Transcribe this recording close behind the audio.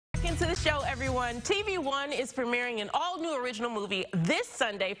to the show, everyone. TV One is premiering an all-new original movie this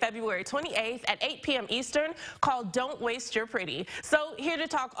Sunday, February 28th at 8 p.m. Eastern, called Don't Waste Your Pretty. So here to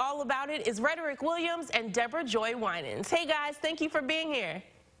talk all about it is Redaric Williams and Deborah Joy Winans. Hey, guys, thank you for being here.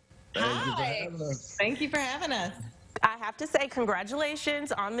 Thank you for Hi. having us. Thank you for having us. I have to say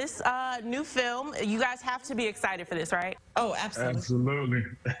congratulations on this new film. You guys have to be excited for this, right? Oh, absolutely.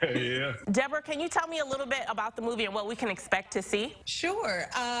 Absolutely. Yeah. Deborah, can you tell me a little bit about the movie and what we can expect to see? Sure.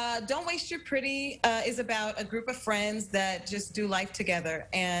 Don't Waste Your Pretty is about a group of friends that just do life together,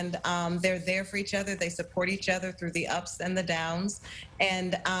 and they're there for each other. They support each other through the ups and the downs,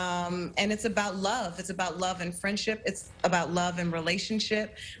 and it's about love. It's about love and friendship. It's about love and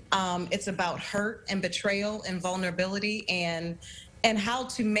relationship. It's about hurt and betrayal and vulnerability and how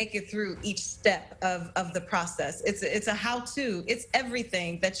to make it through each step of the process. It's a how-to. It's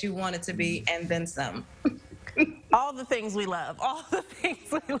everything that you want it to be and then some. All the things we love. All the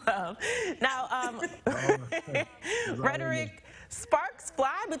things we love. Now, Redaric, sparks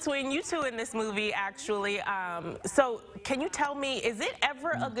fly between you two in this movie, actually. So can you tell me, is it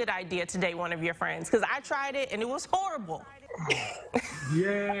ever a good idea to date one of your friends? Because I tried it and it was horrible.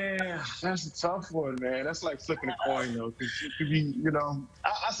 Yeah, that's a tough one, man. That's like flipping a coin, though. Because it could be,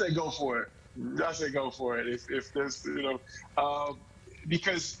 I say go for it. I say go for it. If there's,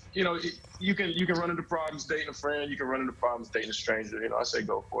 because you can run into problems dating a friend. You can run into problems dating a stranger. I say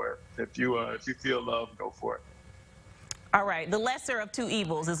go for it. If you feel love, go for it. All right, the lesser of two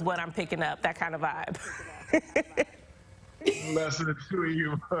evils is what I'm picking up. That kind of vibe. Lesson of two of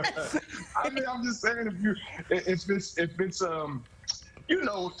you. I mean, I'm just saying, if it's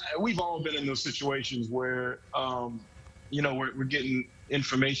we've all been in those situations where we're getting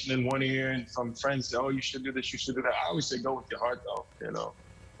information in one ear and from friends say, oh, you should do this, you should do that. I always say go with your heart, though.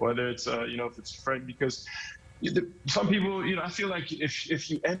 Whether it's if it's a friend, because some people, I feel like if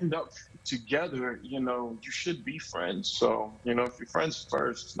you end up together, you should be friends. So if you're friends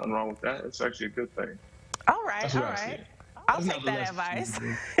first, there's nothing wrong with that. It's actually a good thing. All right, all right. I'll take that advice.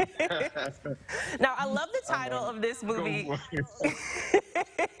 Now, I love the title of this movie.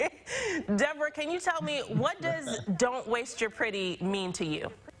 Deborah, can you tell me, what does Don't Waste Your Pretty mean to you?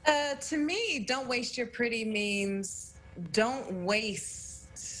 To me, Don't Waste Your Pretty means don't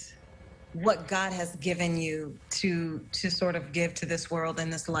waste what God has given you to sort of give to this world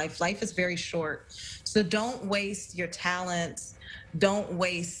and this life. Life is very short. So don't waste your talents. Don't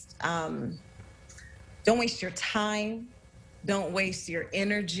waste your time. Don't waste your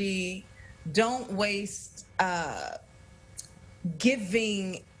energy. Don't waste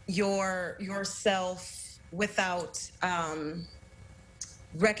giving yourself without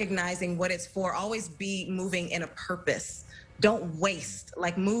recognizing what it's for. Always be moving in a purpose. Don't waste,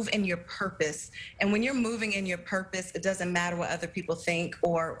 like move in your purpose. And when you're moving in your purpose, it doesn't matter what other people think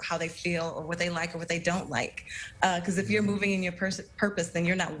or how they feel or what they like or what they don't like. Because if you're moving in your purpose, then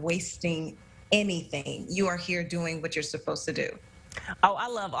you're not wasting anything. You are here doing what you're supposed to do. Oh, I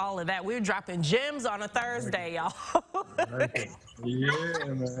love all of that. We're dropping gems on a Thursday, y'all. Yeah,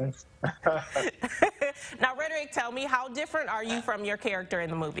 man. Now, Redaric, tell me, how different are you from your character in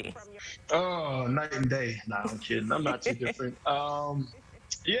the movie? Oh, night and day. No, I'm kidding. I'm not too different.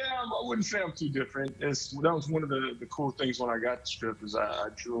 Yeah, I wouldn't say I'm too different. That was one of the cool things when I got the script, is I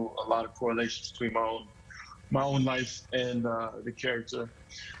drew a lot of correlations between my own life and the character,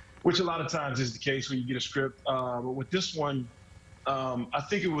 which a lot of times is the case when you get a script. But with this one, I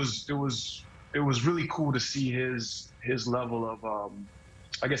think it was really cool to see his level of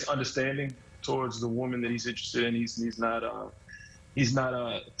I guess understanding towards the woman that he's interested in. He's not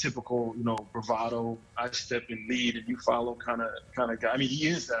a typical bravado, I step and lead and you follow kind of guy. I mean, he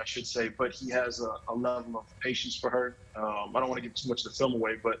is that, I should say, but he has a level of patience for her. I don't want to give too much of the film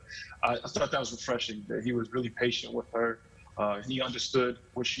away, but I thought that was refreshing, that he was really patient with her. He understood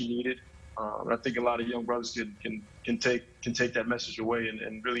what she needed. I think a lot of young brothers can take that message away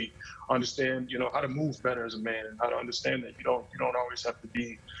and really understand, how to move better as a man, and how to understand that you don't always have to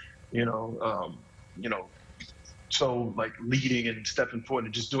be, so like leading and stepping forward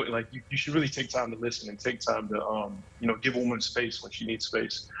and just do it. Like you should really take time to listen and take time to give a woman space when she needs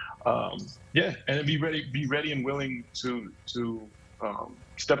space. Yeah, and then be ready and willing to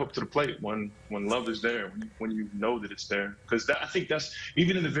step up to the plate when love is there, when you know that it's there. Because I think that's,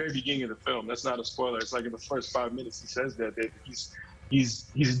 even in the very beginning of the film, that's not a spoiler. It's like in the first 5 minutes he says that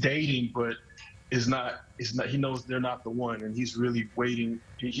he's dating, but is not. He knows they're not the one, and he's really waiting.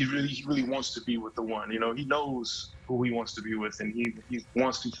 He really wants to be with the one. He knows who he wants to be with, and he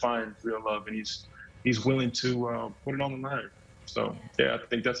wants to find real love, and he's willing to put it on the line. So yeah, I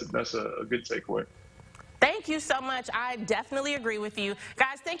think that's a good takeaway. Thank you so much. I definitely agree with you.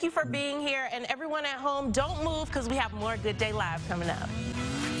 Guys, thank you for being here. And everyone at home, don't move because we have more Good Day Live coming up.